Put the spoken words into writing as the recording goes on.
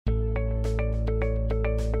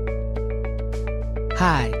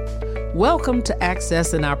Hi, welcome to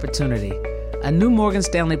Access and Opportunity, a new Morgan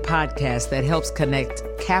Stanley podcast that helps connect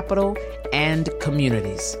capital and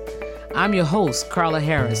communities. I'm your host, Carla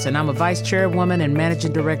Harris, and I'm a vice chairwoman and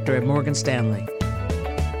managing director at Morgan Stanley.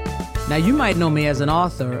 Now, you might know me as an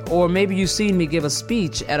author, or maybe you've seen me give a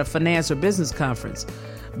speech at a finance or business conference.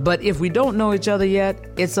 But if we don't know each other yet,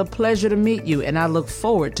 it's a pleasure to meet you, and I look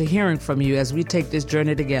forward to hearing from you as we take this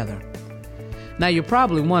journey together. Now, you're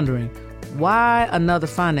probably wondering, why another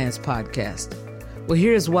finance podcast? Well,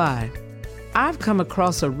 here's why. I've come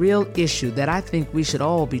across a real issue that I think we should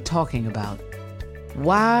all be talking about.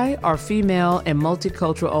 Why are female and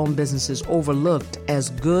multicultural-owned businesses overlooked as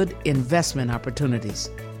good investment opportunities?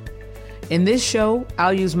 In this show,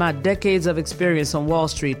 I'll use my decades of experience on Wall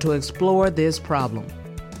Street to explore this problem.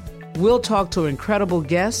 We'll talk to incredible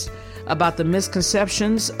guests about the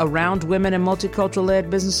misconceptions around women and multicultural-led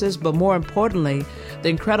businesses, but more importantly, the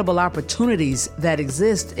incredible opportunities that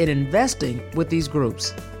exist in investing with these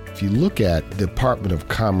groups. If you look at Department of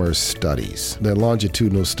Commerce studies, their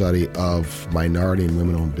longitudinal study of minority and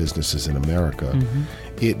women-owned businesses in America,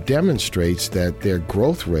 it demonstrates that their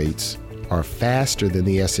growth rates are faster than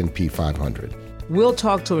the S&P 500. We'll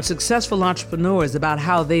talk to successful entrepreneurs about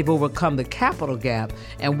how they've overcome the capital gap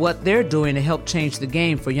and what they're doing to help change the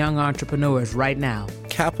game for young entrepreneurs right now.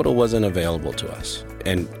 Capital wasn't available to us,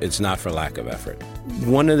 and it's not for lack of effort.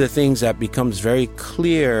 One of the things that becomes very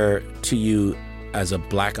clear to you as a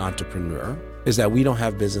Black entrepreneur is that we don't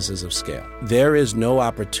have businesses of scale. There is no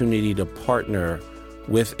opportunity to partner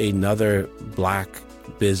with another Black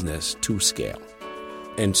business to scale.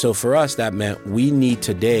 And so for us, that meant we need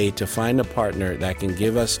today to find a partner that can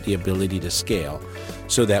give us the ability to scale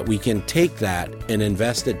so that we can take that and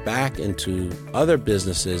invest it back into other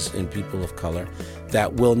businesses and people of color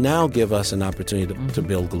that will now give us an opportunity to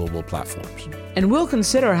build global platforms. And we'll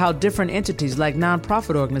consider how different entities like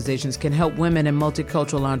nonprofit organizations can help women and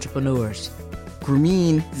multicultural entrepreneurs.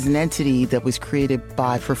 Grameen is an entity that was created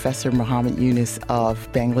by Professor Muhammad Yunus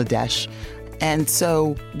of Bangladesh. And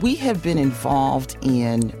so we have been involved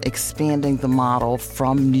in expanding the model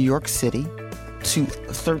from New York City to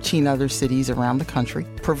 13 other cities around the country,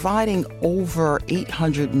 providing over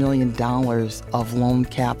 $800 million of loan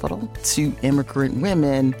capital to immigrant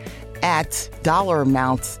women at dollar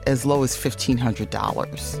amounts as low as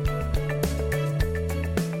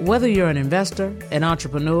 $1,500. Whether you're an investor, an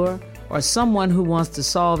entrepreneur, or someone who wants to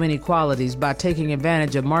solve inequalities by taking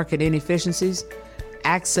advantage of market inefficiencies,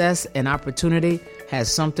 Access and Opportunity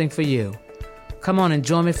has something for you. Come on and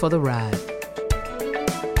join me for the ride.